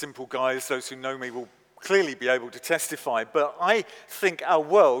simple guys, those who know me will clearly be able to testify, but I think our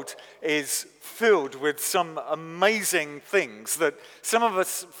world is filled with some amazing things that some of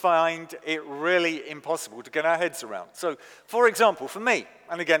us find it really impossible to get our heads around. So, for example, for me,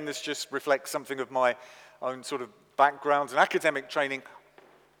 and again, this just reflects something of my own sort of background and academic training,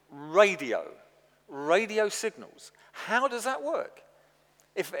 radio signals. How does that work?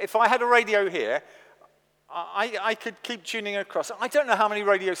 If I had a radio here, I could keep tuning across. I don't know how many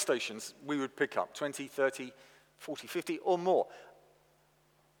radio stations we would pick up, 20, 30, 40, 50 or more.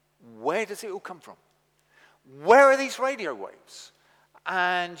 Where does it all come from? Where are these radio waves?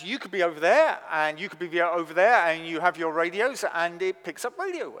 And you could be over there, and you could be over there, and you have your radios, and it picks up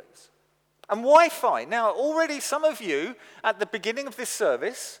radio waves. And Wi-Fi. Now, already some of you, at the beginning of this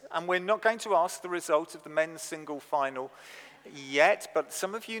service, and we're not going to ask the result of the men's single final yet, but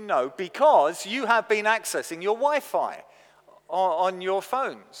some of you know, because you have been accessing your Wi-Fi on your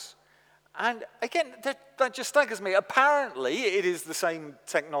phones. And again, that just staggers me. Apparently, it is the same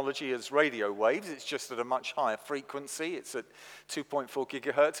technology as radio waves. It's just at a much higher frequency. It's at 2.4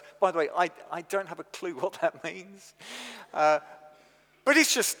 gigahertz. By the way, I don't have a clue what that means. But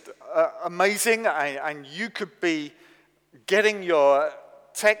it's just amazing, and you could be getting your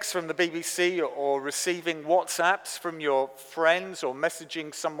text from the BBC or receiving WhatsApps from your friends or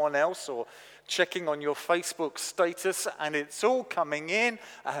messaging someone else or checking on your Facebook status, and it's all coming in,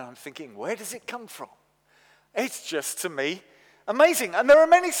 and I'm thinking, where does it come from? It's just, to me, amazing. And there are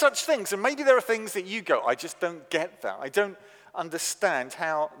many such things, and maybe there are things that you go, I just don't get that. I don't understand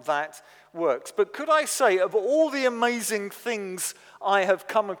how that works. But could I say, of all the amazing things I have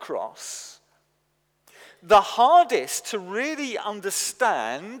come across, the hardest to really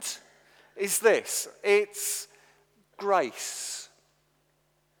understand is this. It's grace.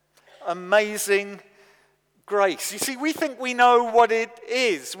 Amazing grace. You see, we think we know what it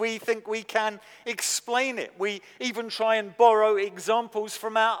is. We think we can explain it. We even try and borrow examples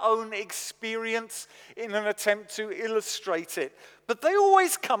from our own experience in an attempt to illustrate it. But they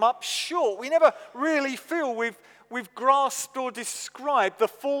always come up short. We never really feel we've grasped or described the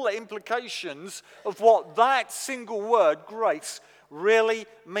full implications of what that single word, grace, really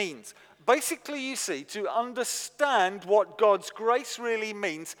means. Basically, you see, to understand what God's grace really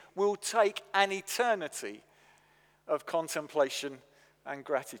means will take an eternity of contemplation and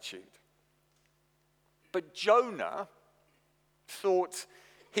gratitude. But Jonah thought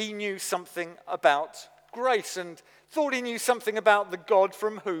he knew something about grace and thought he knew something about the God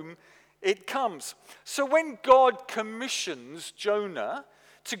from whom it comes. So when God commissions Jonah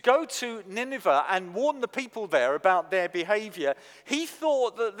to go to Nineveh and warn the people there about their behavior, he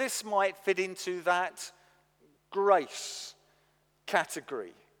thought that this might fit into that grace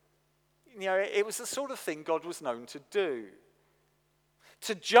category. You know, it was the sort of thing God was known to do.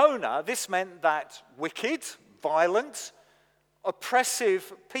 To Jonah, this meant that wicked, violent,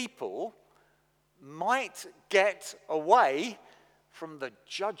 oppressive people might get away from the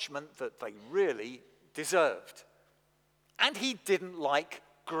judgment that they really deserved. And he didn't like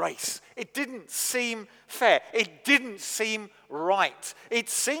grace. It didn't seem fair. It didn't seem right. It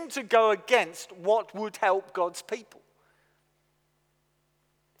seemed to go against what would help God's people.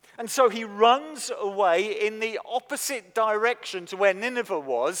 And so he runs away in the opposite direction to where Nineveh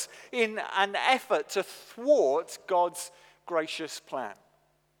was in an effort to thwart God's gracious plan.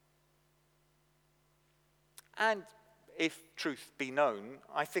 And if truth be known,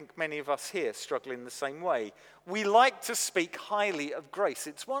 I think many of us here struggle in the same way. We like to speak highly of grace.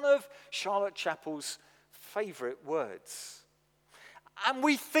 It's one of Charlotte Chapel's favorite words. And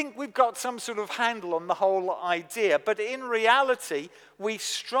we think we've got some sort of handle on the whole idea, but in reality, we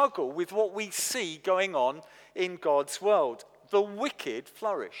struggle with what we see going on in God's world. The wicked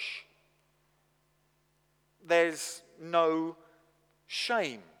flourish. There's no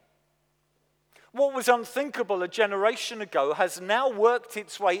shame. What was unthinkable a generation ago has now worked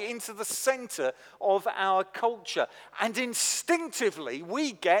its way into the center of our culture. And instinctively,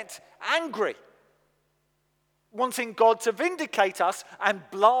 we get angry, wanting God to vindicate us and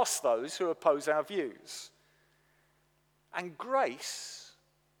blast those who oppose our views. And grace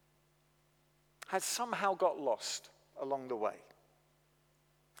has somehow got lost along the way.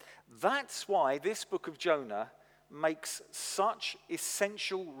 That's why this book of Jonah makes such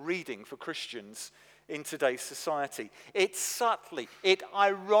essential reading for Christians in today's society. It subtly, it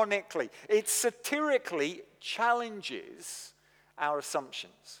ironically, it satirically challenges our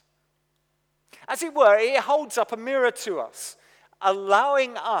assumptions. As it were, it holds up a mirror to us,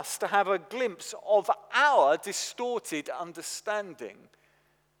 allowing us to have a glimpse of our distorted understanding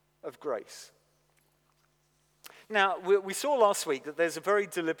of grace. Now, we saw last week that there's a very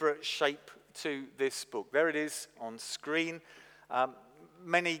deliberate shape to this book. There it is on screen.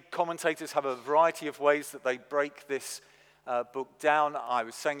 Many commentators have a variety of ways that they break this book down. I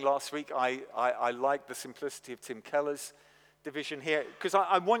was saying last week I like the simplicity of Tim Keller's division here, because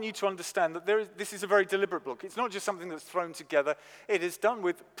I want you to understand that this is a very deliberate book. It's not just something that's thrown together. It is done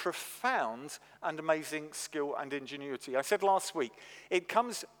with profound and amazing skill and ingenuity. I said last week, it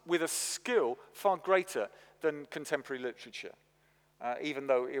comes with a skill far greater than contemporary literature, even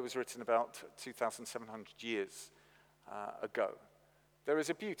though it was written about 2,700 years ago. There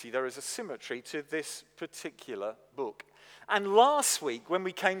is a beauty, there is a symmetry to this particular book. And last week, when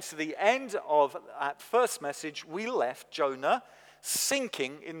we came to the end of that first message, we left Jonah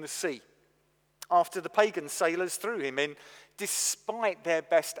sinking in the sea after the pagan sailors threw him in, despite their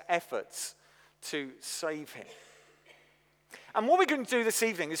best efforts to save him. And what we're going to do this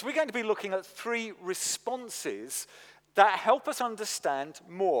evening is we're going to be looking at 3 responses that help us understand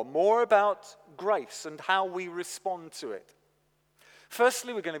more about grace and how we respond to it.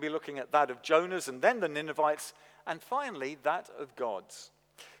 Firstly, we're going to be looking at that of Jonah's and then the Ninevites, and finally, that of God's.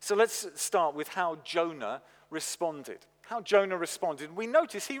 So let's start with how Jonah responded. How Jonah responded. We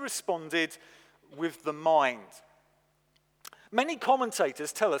notice he responded with the mind. Many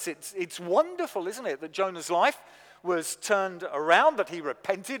commentators tell us it's wonderful, isn't it, that Jonah's life was turned around, that he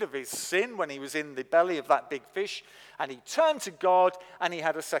repented of his sin when he was in the belly of that big fish, and he turned to God, and he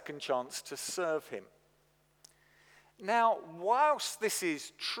had a second chance to serve him. Now, whilst this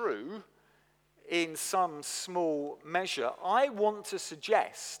is true in some small measure, I want to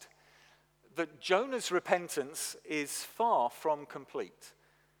suggest that Jonah's repentance is far from complete,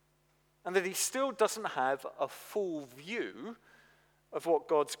 and that he still doesn't have a full view of what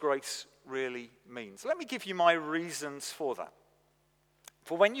God's grace really means. Let me give you my reasons for that.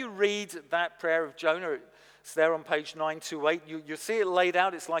 For when you read that prayer of Jonah, it's there on page 928, you see it laid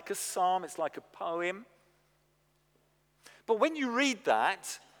out. It's like a psalm, it's like a poem. But when you read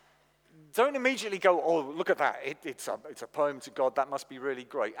that, don't immediately go, oh, look at that. It's a poem to God. That must be really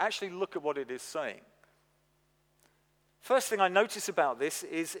great. Actually, look at what it is saying. First thing I notice about this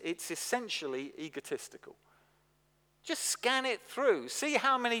is it's essentially egotistical. Just scan it through. See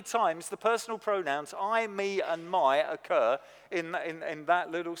how many times the personal pronouns I, me, and my occur in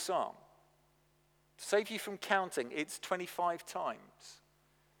that little psalm. To save you from counting, it's 25 times.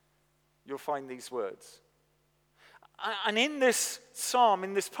 You'll find these words. And in this psalm,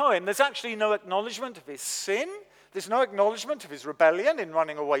 in this poem, there's actually no acknowledgement of his sin. There's no acknowledgement of his rebellion in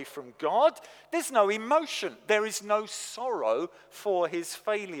running away from God. There's no emotion. There is no sorrow for his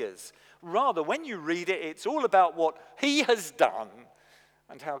failures. Rather, when you read it, it's all about what he has done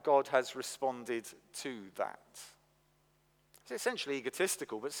and how God has responded to that. It's essentially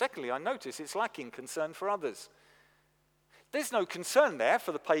egotistical, but secondly, I notice it's lacking concern for others. There's no concern there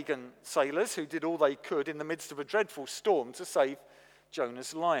for the pagan sailors who did all they could in the midst of a dreadful storm to save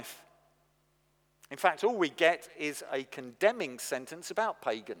Jonah's life. In fact, all we get is a condemning sentence about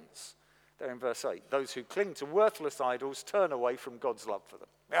pagans. There in verse 8, those who cling to worthless idols turn away from God's love for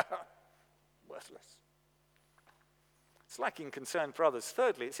them. Worthless. It's lacking concern for others.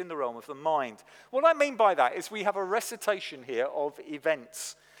 Thirdly, it's in the realm of the mind. What I mean by that is we have a recitation here of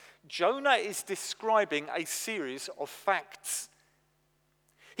events. Jonah is describing a series of facts.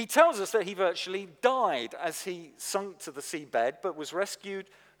 He tells us that he virtually died as he sunk to the seabed, but was rescued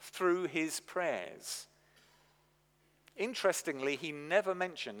through his prayers. Interestingly, he never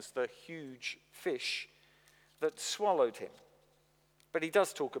mentions the huge fish that swallowed him, but he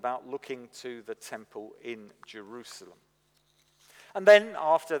does talk about looking to the temple in Jerusalem. And then,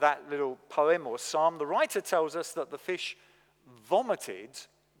 after that little poem or psalm, the writer tells us that the fish vomited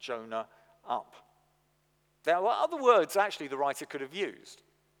Jonah up. There were other words, actually, the writer could have used.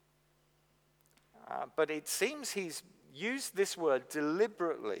 But it seems he's used this word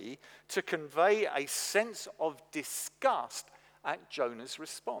deliberately to convey a sense of disgust at Jonah's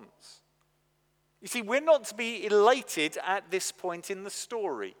response. You see, we're not to be elated at this point in the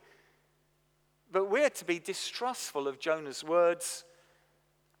story, but we're to be distrustful of Jonah's words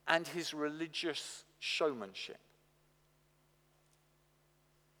and his religious showmanship.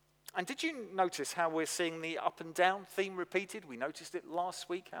 And did you notice how we're seeing the up and down theme repeated? We noticed it last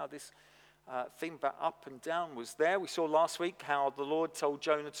week, how this theme about up and down was there. We saw last week how the Lord told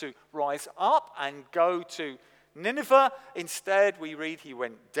Jonah to rise up and go to Nineveh. Instead, we read he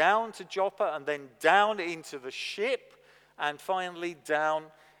went down to Joppa and then down into the ship and finally down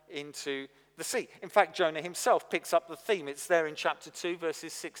into the sea. In fact, Jonah himself picks up the theme. It's there in chapter 2,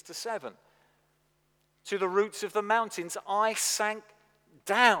 verses 6 to 7. To the roots of the mountains I sank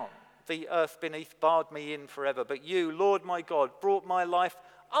down. the earth beneath barred me in forever. But you, Lord my God, brought my life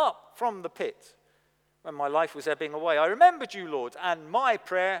up from the pit when my life was ebbing away. I remembered you, Lord, and my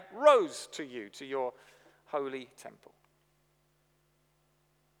prayer rose to you, to your holy temple.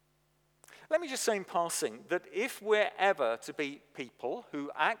 Let me just say in passing that if we're ever to be people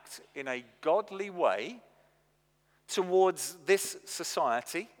who act in a godly way towards this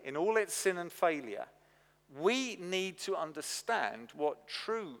society in all its sin and failure, we need to understand what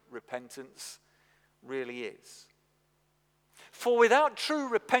true repentance really is. For without true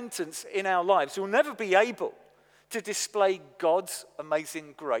repentance in our lives, we'll never be able to display God's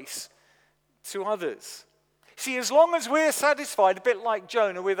amazing grace to others. See, as long as we're satisfied, a bit like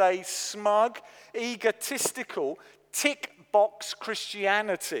Jonah, with a smug, egotistical, tick-box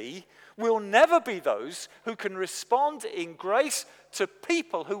Christianity, we'll never be those who can respond in grace to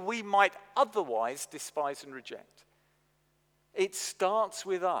people who we might otherwise despise and reject. It starts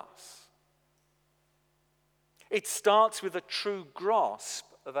with us. It starts with a true grasp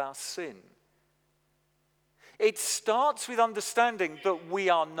of our sin. It starts with understanding that we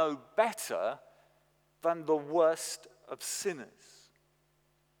are no better than the worst of sinners.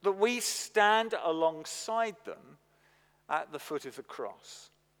 That we stand alongside them at the foot of the cross.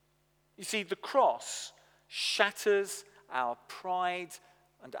 You see, the cross shatters our pride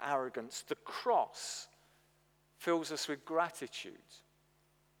and arrogance. The cross fills us with gratitude,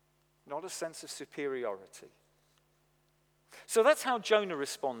 not a sense of superiority. So that's how Jonah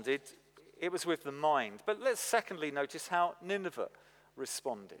responded. It was with the mind. But let's secondly notice how Nineveh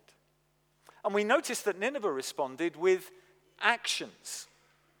responded. And we notice that Nineveh responded with actions.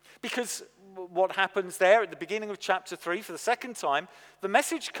 Because what happens there at the beginning of chapter 3, for the second time, the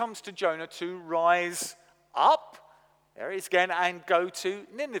message comes to Jonah to rise up, there it is again, and go to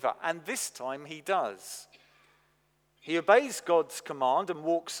Nineveh. And this time he does. He obeys God's command and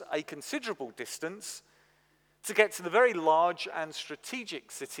walks a considerable distance to get to the very large and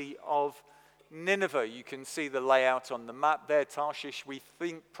strategic city of Nineveh. You can see the layout on the map there. Tarshish, we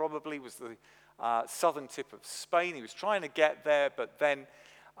think, probably was the southern tip of Spain. He was trying to get there, but then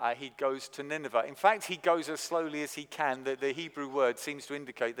he goes to Nineveh. In fact, he goes as slowly as he can. The Hebrew word seems to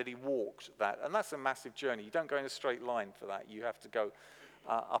indicate that he walked that. And that's a massive journey. You don't go in a straight line for that. You have to go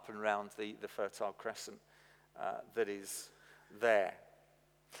up and round the Fertile Crescent that is there.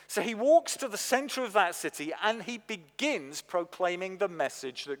 So he walks to the center of that city and he begins proclaiming the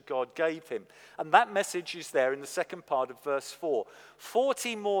message that God gave him. And that message is there in the second part of verse 4.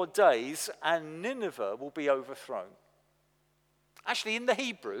 40 more days and Nineveh will be overthrown. Actually, in the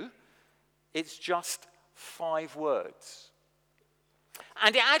Hebrew, it's just 5 words.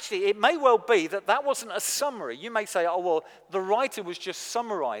 And it may well be that wasn't a summary. You may say, oh, well, the writer was just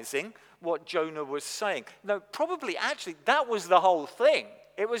summarizing what Jonah was saying. No, probably, actually, that was the whole thing.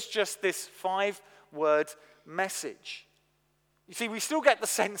 It was just this 5-word message. You see, we still get the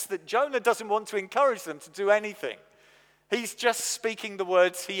sense that Jonah doesn't want to encourage them to do anything. He's just speaking the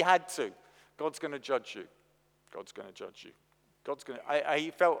words he had to. God's going to judge you. God's going to judge you. He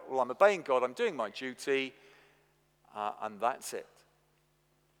felt, well, I'm obeying God, I'm doing my duty, and that's it.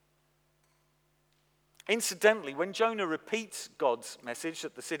 Incidentally, when Jonah repeats God's message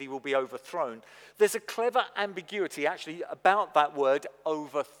that the city will be overthrown, there's a clever ambiguity actually about that word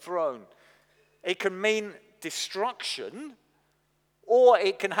overthrown. It can mean destruction, or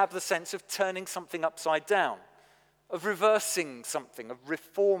it can have the sense of turning something upside down, of reversing something, of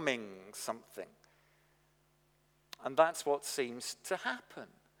reforming something. And that's what seems to happen.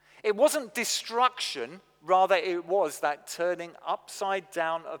 It wasn't destruction, rather it was that turning upside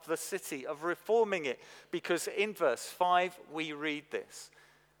down of the city, of reforming it. Because in verse 5 we read this: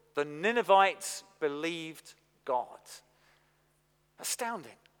 the Ninevites believed God.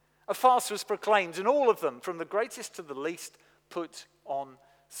 Astounding. A fast was proclaimed, and all of them, from the greatest to the least, put on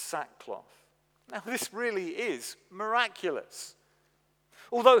sackcloth. Now this really is miraculous.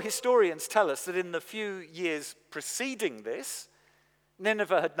 Although historians tell us that in the few years preceding this,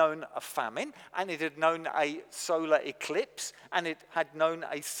 Nineveh had known a famine, and it had known a solar eclipse, and it had known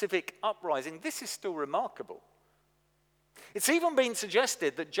a civic uprising. This is still remarkable. It's even been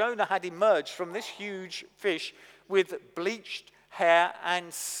suggested that Jonah had emerged from this huge fish with bleached hair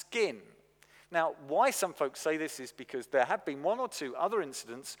and skin. Now, why some folks say this is because there have been 1 or 2 other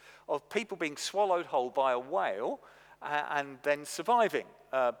incidents of people being swallowed whole by a whale and then surviving.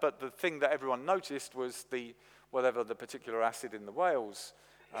 But the thing that everyone noticed was whatever the particular acid in the whale's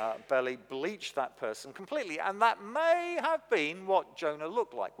belly bleached that person completely. And that may have been what Jonah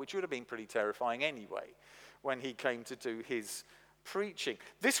looked like, which would have been pretty terrifying anyway when he came to do his preaching.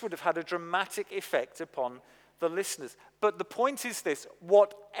 This would have had a dramatic effect upon the listeners. But the point is this: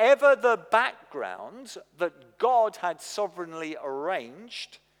 what whatever the background that God had sovereignly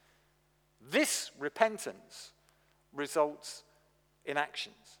arranged, this repentance results in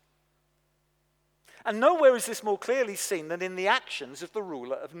actions. And nowhere is this more clearly seen than in the actions of the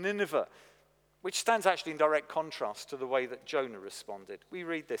ruler of Nineveh, which stands actually in direct contrast to the way that Jonah responded. We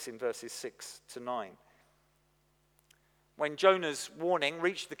read this in verses 6 to 9. When Jonah's warning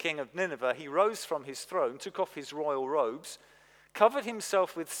reached the king of Nineveh, he rose from his throne, took off his royal robes, covered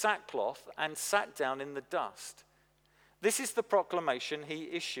himself with sackcloth, and sat down in the dust. This is the proclamation he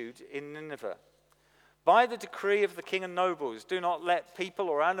issued in Nineveh. By the decree of the king and nobles, do not let people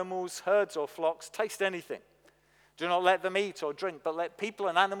or animals, herds or flocks taste anything. Do not let them eat or drink, but let people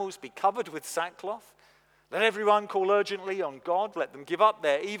and animals be covered with sackcloth. Let everyone call urgently on God. Let them give up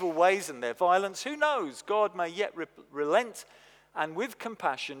their evil ways and their violence. Who knows? God may yet relent and with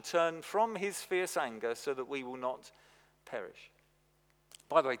compassion turn from his fierce anger so that we will not perish.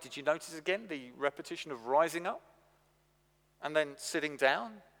 By the way, did you notice again the repetition of rising up and then sitting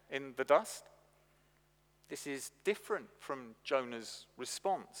down in the dust? This is different from Jonah's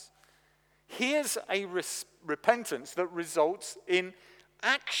response. Here's a repentance that results in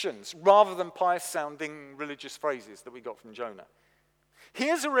actions rather than pious-sounding religious phrases that we got from Jonah.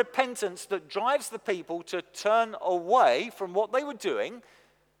 Here's a repentance that drives the people to turn away from what they were doing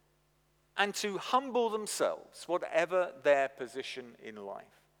and to humble themselves, whatever their position in life.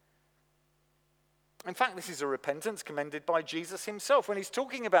 In fact, this is a repentance commended by Jesus himself when he's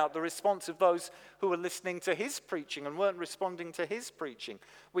talking about the response of those who were listening to his preaching and weren't responding to his preaching.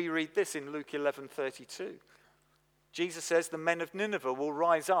 We read this in Luke 11:32. Jesus says, the men of Nineveh will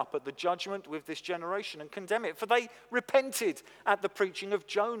rise up at the judgment with this generation and condemn it, for they repented at the preaching of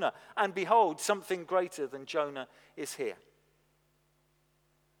Jonah, and behold, something greater than Jonah is here.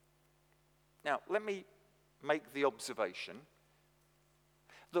 Now, let me make the observation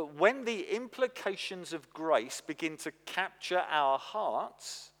that when the implications of grace begin to capture our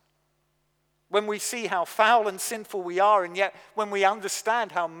hearts, when we see how foul and sinful we are, and yet when we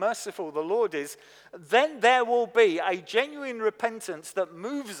understand how merciful the Lord is, then there will be a genuine repentance that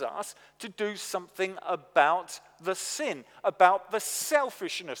moves us to do something about the sin, about the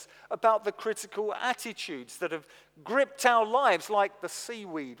selfishness, about the critical attitudes that have gripped our lives like the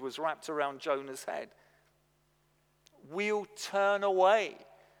seaweed was wrapped around Jonah's head. We'll turn away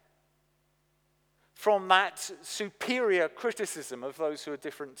from that superior criticism of those who are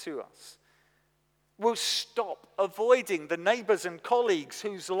different to us. We'll stop avoiding the neighbors and colleagues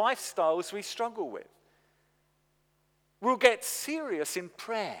whose lifestyles we struggle with. We'll get serious in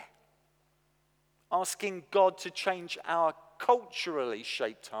prayer, asking God to change our culturally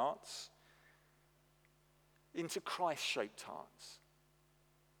shaped hearts into Christ-shaped hearts.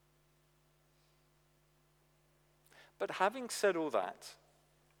 But having said all that,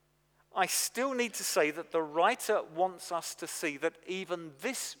 I still need to say that the writer wants us to see that even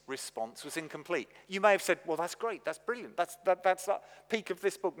this response was incomplete. You may have said, well, that's great, that's brilliant, that's the peak of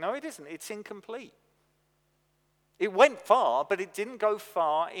this book. No, it isn't. It's incomplete. It went far, but it didn't go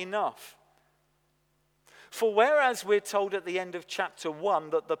far enough. For whereas we're told at the end of chapter 1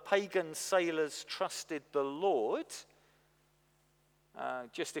 that the pagan sailors trusted the Lord,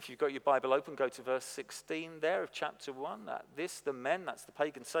 just if you've got your Bible open, go to verse 16 there of chapter 1. The men, that's the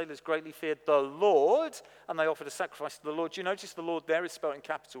pagan sailors, greatly feared the Lord, and they offered a sacrifice to the Lord. Do you notice the Lord there is spelled in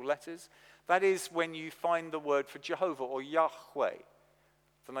capital letters? That is when you find the word for Jehovah or Yahweh,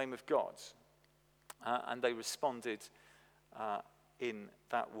 the name of God. And they responded in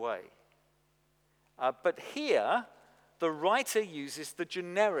that way. But here, the writer uses the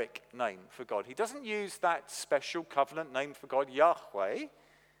generic name for God. He doesn't use that special covenant name for God, Yahweh,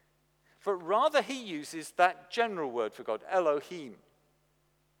 but rather he uses that general word for God, Elohim.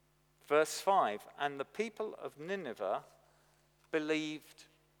 Verse 5, and the people of Nineveh believed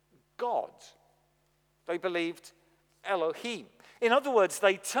God. They believed Elohim. In other words,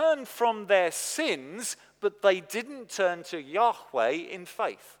 they turned from their sins, but they didn't turn to Yahweh in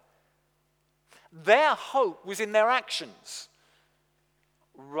faith. Their hope was in their actions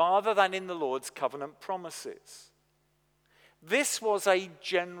rather than in the Lord's covenant promises. This was a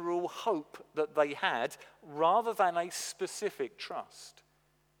general hope that they had rather than a specific trust.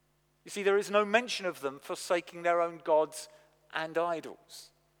 You see, there is no mention of them forsaking their own gods and idols.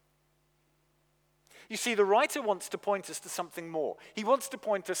 You see, the writer wants to point us to something more. He wants to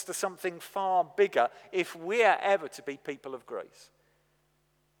point us to something far bigger if we're ever to be people of grace.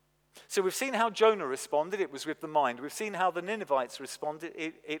 So we've seen how Jonah responded, it was with the mind. We've seen how the Ninevites responded,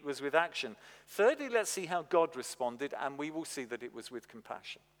 it was with action. Thirdly, let's see how God responded, and we will see that it was with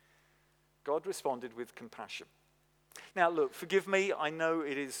compassion. God responded with compassion. Now, look, forgive me, I know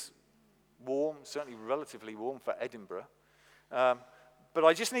it is warm, certainly relatively warm for Edinburgh, but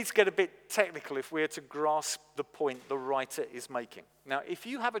I just need to get a bit technical if we're to grasp the point the writer is making. Now, if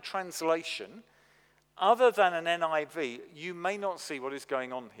you have a translation other than an NIV, you may not see what is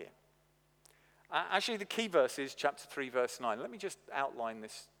going on here. Actually, the key verse is chapter 3, verse 9. Let me just outline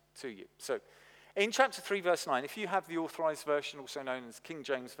this to you. So, in chapter 3, verse 9, if you have the Authorized Version, also known as King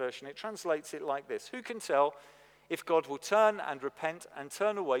James Version, it translates it like this: "Who can tell if God will turn and repent and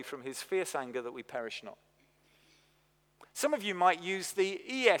turn away from his fierce anger that we perish not?" Some of you might use the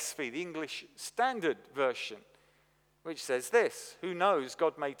ESV, the English Standard Version, which says this: "Who knows,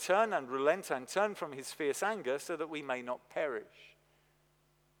 God may turn and relent and turn from his fierce anger so that we may not perish."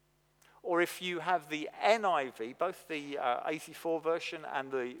 Or if you have the NIV, both the 84 version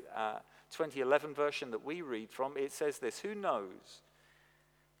and the 2011 version that we read from, it says this: "Who knows,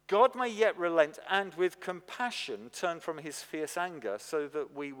 God may yet relent and with compassion turn from his fierce anger so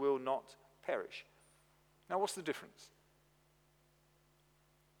that we will not perish." Now, what's the difference?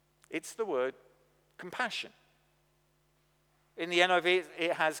 It's the word compassion. In the NIV,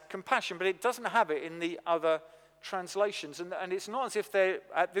 it has compassion, but it doesn't have it in the other translations. And it's not as if they're,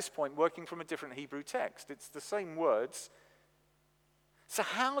 at this point, working from a different Hebrew text. It's the same words. So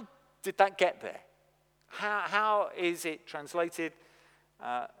how did that get there? How is it translated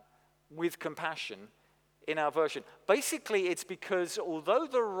with compassion in our version? Basically, it's because although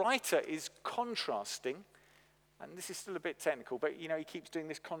the writer is contrasting, and this is still a bit technical, but he keeps doing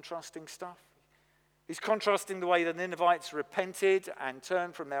this contrasting stuff. He's contrasting the way the Ninevites repented and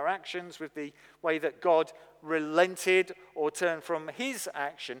turned from their actions with the way that God relented or turned from his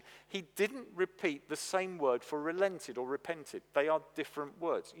action. He didn't repeat the same word for relented or repented. They are different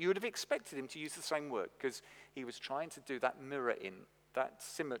words. You would have expected him to use the same word because he was trying to do that mirror in, that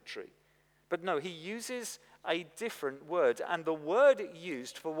symmetry. But no, he uses a different word. And the word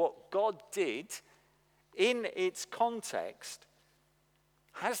used for what God did in its context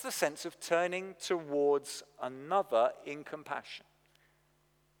has the sense of turning towards another in compassion.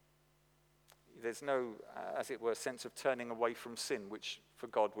 There's no, as it were, sense of turning away from sin, which for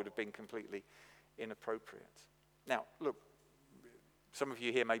God would have been completely inappropriate. Now, look, some of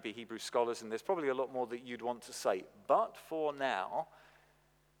you here may be Hebrew scholars, and there's probably a lot more that you'd want to say. But for now,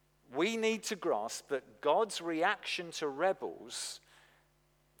 we need to grasp that God's reaction to rebels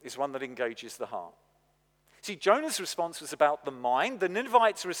is one that engages the heart. See, Jonah's response was about the mind, the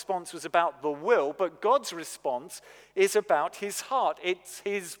Ninevites' response was about the will, but God's response is about his heart. It's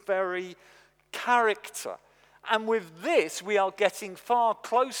his very character. And with this, we are getting far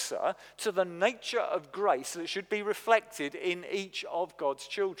closer to the nature of grace that should be reflected in each of God's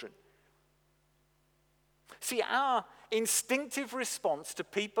children. See, our instinctive response to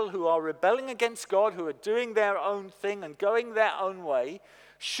people who are rebelling against God, who are doing their own thing and going their own way,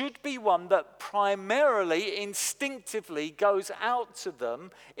 should be one that primarily, instinctively goes out to them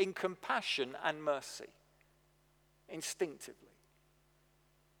in compassion and mercy. Instinctively.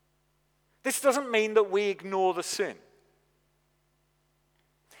 This doesn't mean that we ignore the sin.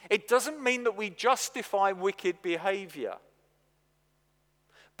 It doesn't mean that we justify wicked behavior.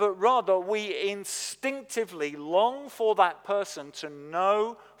 But rather, we instinctively long for that person to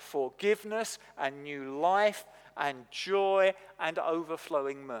know forgiveness and new life and joy and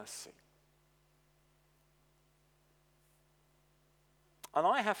overflowing mercy. And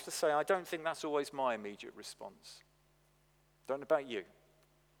I have to say, I don't think that's always my immediate response. Don't know about you.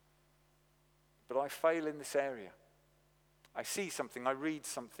 But I fail in this area. I see something, I read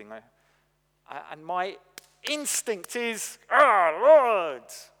something, and my instinct is, Lord,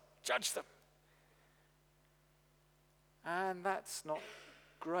 judge them. And that's not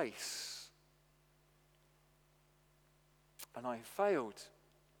grace. And I failed.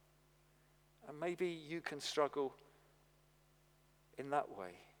 And maybe you can struggle in that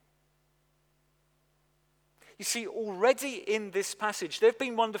way. You see, already in this passage, there have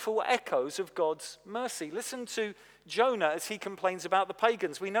been wonderful echoes of God's mercy. Listen to Jonah as he complains about the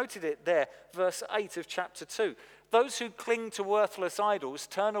pagans. We noted it there, verse 8 of chapter 2. Those who cling to worthless idols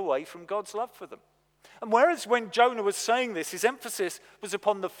turn away from God's love for them. And whereas when Jonah was saying this, his emphasis was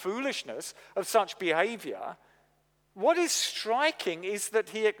upon the foolishness of such behavior, what is striking is that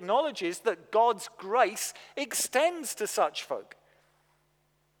he acknowledges that God's grace extends to such folk.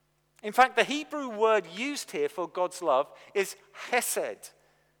 In fact, the Hebrew word used here for God's love is hesed.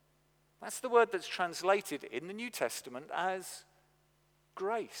 That's the word that's translated in the New Testament as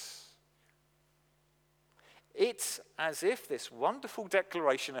grace. It's as if this wonderful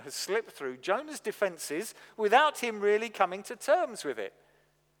declaration has slipped through Jonah's defenses without him really coming to terms with it.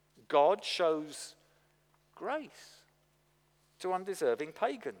 God shows grace. to undeserving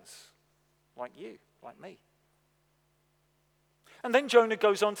pagans like you, like me. And then Jonah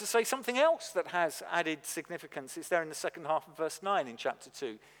goes on to say something else that has added significance. It's there in the second half of verse 9 in chapter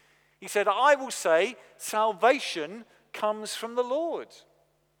 2. He said, I will say salvation comes from the Lord.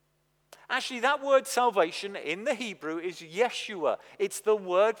 Actually, that word salvation in the Hebrew is Yeshua. It's the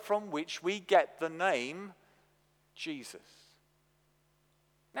word from which we get the name Jesus.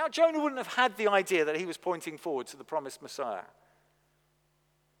 Now, Jonah wouldn't have had the idea that he was pointing forward to the promised Messiah.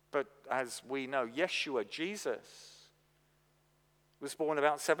 But as we know, Yeshua, Jesus, was born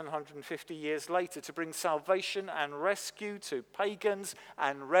about 750 years later to bring salvation and rescue to pagans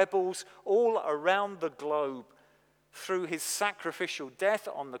and rebels all around the globe through his sacrificial death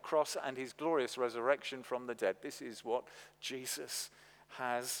on the cross and his glorious resurrection from the dead. This is what Jesus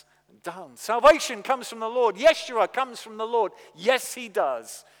has done. Salvation comes from the Lord. Yeshua comes from the Lord. Yes, he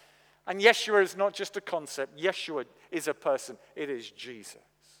does. And Yeshua is not just a concept. Yeshua is a person. It is Jesus,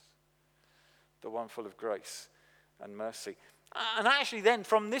 the one full of grace and mercy. And actually then,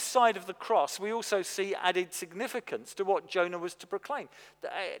 from this side of the cross, we also see added significance to what Jonah was to proclaim.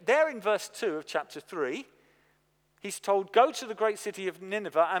 There in verse 2 of chapter 3, he's told, go to the great city of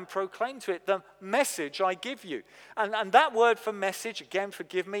Nineveh and proclaim to it the message I give you. And that word for message, again,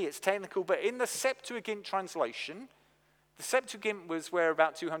 forgive me, it's technical, but in the Septuagint translation, the Septuagint was where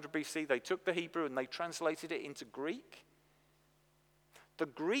about 200 BC they took the Hebrew and they translated it into Greek. The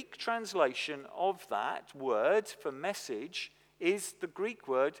Greek translation of that word for message is the Greek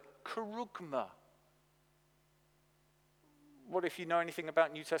word kerugma. What if you know anything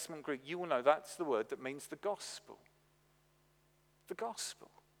about New Testament Greek? You will know that's the word that means the gospel. The gospel.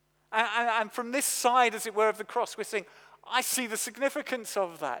 And from this side, as it were, of the cross, we're saying, I see the significance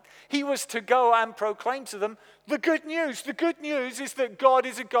of that. He was to go and proclaim to them the good news. The good news is that God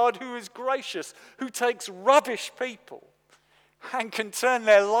is a God who is gracious, who takes rubbish people and can turn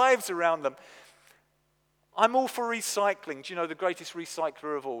their lives around them. I'm all for recycling. Do you know the greatest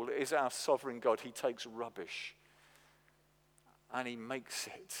recycler of all is our sovereign God? He takes rubbish and he makes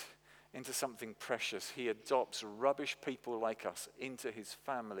it into something precious. He adopts rubbish people like us into his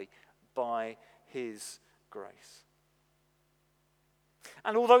family by his grace.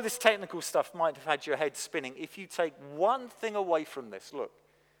 And although this technical stuff might have had your head spinning, if you take one thing away from this, look,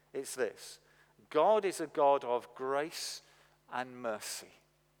 it's this. God is a God of grace and mercy,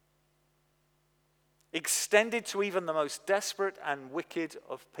 extended to even the most desperate and wicked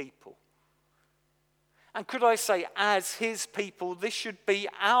of people. And could I say, as his people, this should be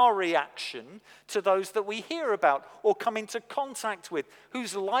our reaction to those that we hear about or come into contact with,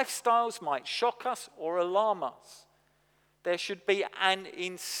 whose lifestyles might shock us or alarm us. There should be an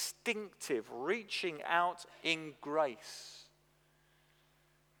instinctive reaching out in grace,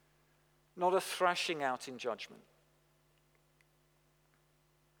 not a thrashing out in judgment.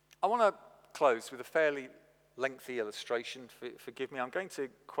 I want to close with a fairly lengthy illustration. Forgive me, I'm going to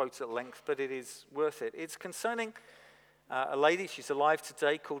quote at length, but it is worth it. It's concerning a lady, she's alive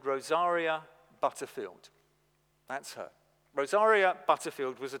today, called Rosaria Butterfield. That's her. Rosaria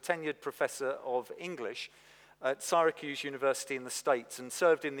Butterfield was a tenured professor of English at Syracuse University in the States and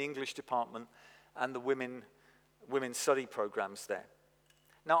served in the English department and the women's study programs there.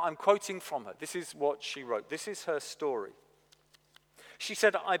 Now, I'm quoting from her. This is what she wrote. This is her story. She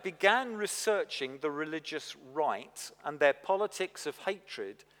said, I began researching the religious right and their politics of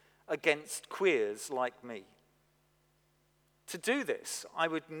hatred against queers like me. To do this, I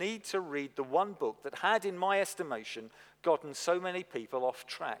would need to read the one book that had, in my estimation, gotten so many people off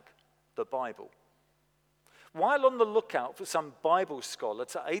track, the Bible. While on the lookout for some Bible scholar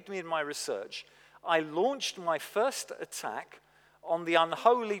to aid me in my research, I launched my first attack on the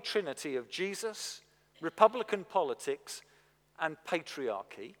unholy trinity of Jesus, Republican politics, and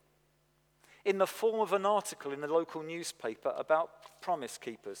patriarchy in the form of an article in the local newspaper about Promise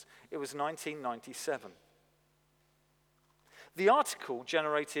Keepers. It was 1997. The article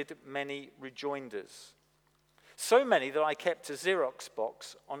generated many rejoinders, so many that I kept a Xerox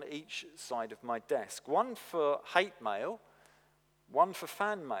box on each side of my desk, one for hate mail, one for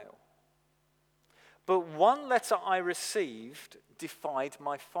fan mail. But one letter I received defied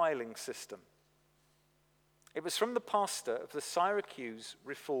my filing system. It was from the pastor of the Syracuse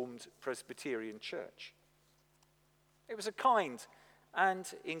Reformed Presbyterian Church. It was a kind and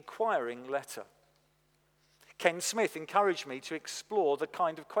inquiring letter. Ken Smith encouraged me to explore the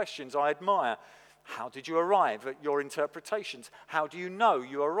kind of questions I admire. How did you arrive at your interpretations? How do you know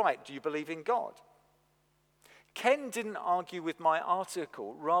you are right? Do you believe in God? Ken didn't argue with my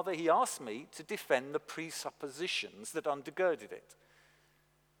article. Rather, he asked me to defend the presuppositions that undergirded it.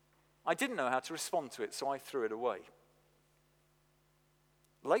 I didn't know how to respond to it, so I threw it away.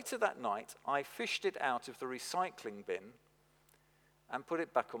 Later that night, I fished it out of the recycling bin and put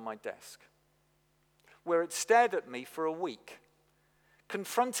it back on my desk, where it stared at me for a week,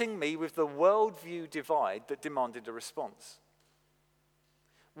 confronting me with the worldview divide that demanded a response.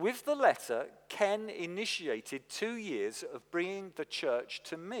 With the letter, Ken initiated 2 years of bringing the church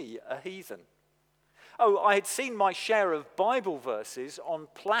to me, a heathen. Oh, I had seen my share of Bible verses on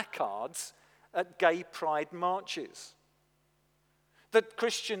placards at gay pride marches. That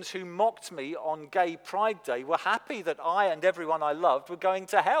Christians who mocked me on Gay Pride Day were happy that I and everyone I loved were going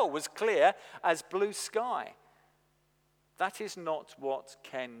to hell was clear as blue sky. That is not what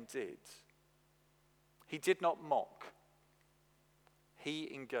Ken did. He did not mock. He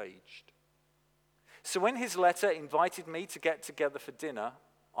engaged. So when his letter invited me to get together for dinner,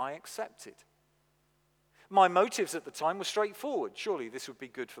 I accepted. My motives at the time were straightforward. Surely this would be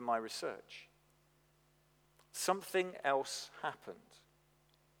good for my research. Something else happened.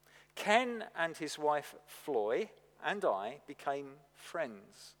 Ken and his wife Floy and I became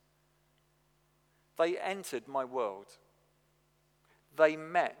friends. They entered my world. They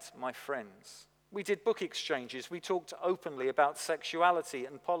met my friends. We did book exchanges. We talked openly about sexuality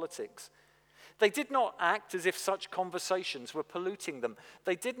and politics. They did not act as if such conversations were polluting them.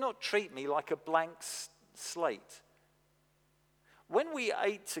 They did not treat me like a blank slate. When we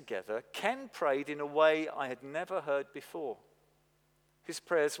ate together, Ken prayed in a way I had never heard before. His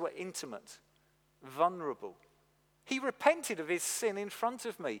prayers were intimate, vulnerable. He repented of his sin in front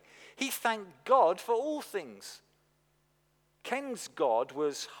of me. He thanked God for all things. Ken's God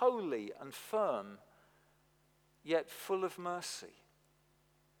was holy and firm, yet full of mercy.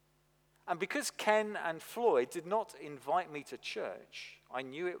 And because Ken and Floyd did not invite me to church, I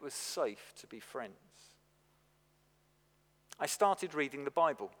knew it was safe to be friends. I started reading the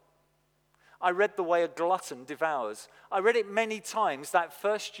Bible. I read The Way a Glutton Devours. I read it many times that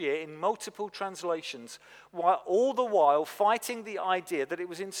first year in multiple translations, while all the while fighting the idea that it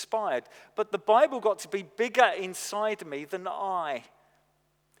was inspired. But the Bible got to be bigger inside me than I.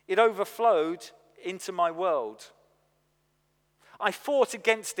 It overflowed into my world. I fought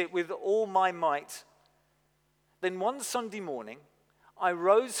against it with all my might. Then one Sunday morning, I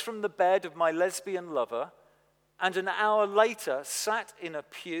rose from the bed of my lesbian lover and an hour later sat in a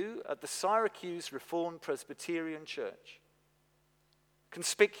pew at the Syracuse Reformed Presbyterian Church.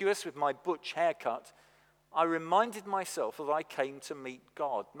 Conspicuous with my butch haircut, I reminded myself that I came to meet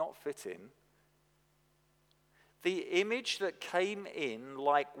God, not fit in. The image that came in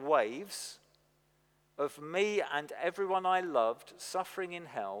like waves of me and everyone I loved suffering in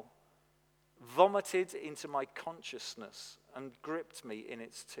hell vomited into my consciousness and gripped me in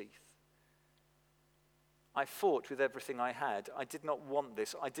its teeth. I fought with everything I had. I did not want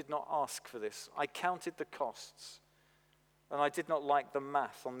this. I did not ask for this. I counted the costs, and I did not like the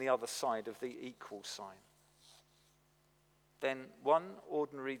math on the other side of the equal sign. Then, one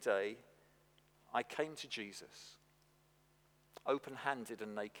ordinary day, I came to Jesus, open-handed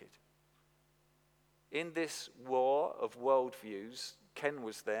and naked. In this war of worldviews, Ken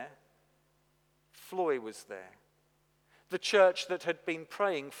was there, Floy was there. The church that had been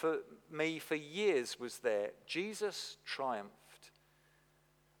praying for me for years was there. Jesus triumphed,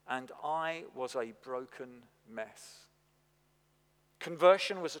 and I was a broken mess.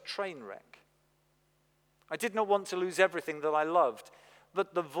 Conversion was a train wreck. I did not want to lose everything that I loved,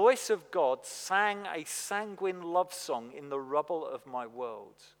 but the voice of God sang a sanguine love song in the rubble of my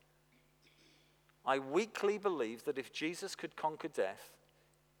world. I weakly believed that if Jesus could conquer death,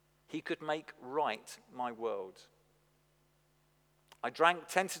 he could make right my world. I drank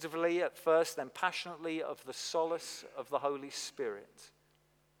tentatively at first, then passionately of the solace of the Holy Spirit.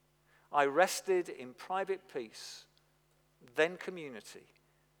 I rested in private peace, then community,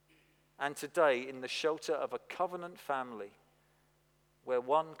 and today in the shelter of a covenant family where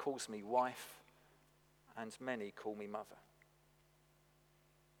one calls me wife and many call me mother.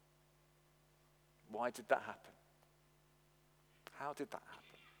 Why did that happen? How did that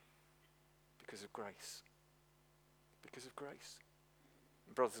happen? Because of grace. Because of grace.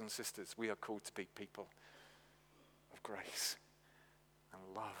 Brothers and sisters, we are called to be people of grace and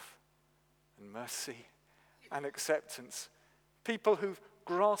love and mercy and acceptance. People who've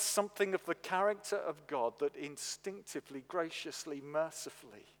grasped something of the character of God that instinctively, graciously,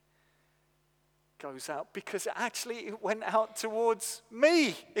 mercifully goes out, because actually it went out towards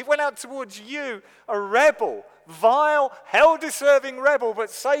me. It went out towards you, a rebel, vile, hell-deserving rebel, but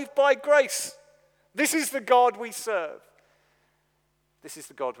saved by grace. This is the God we serve. This is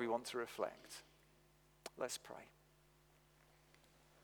the God we want to reflect. Let's pray.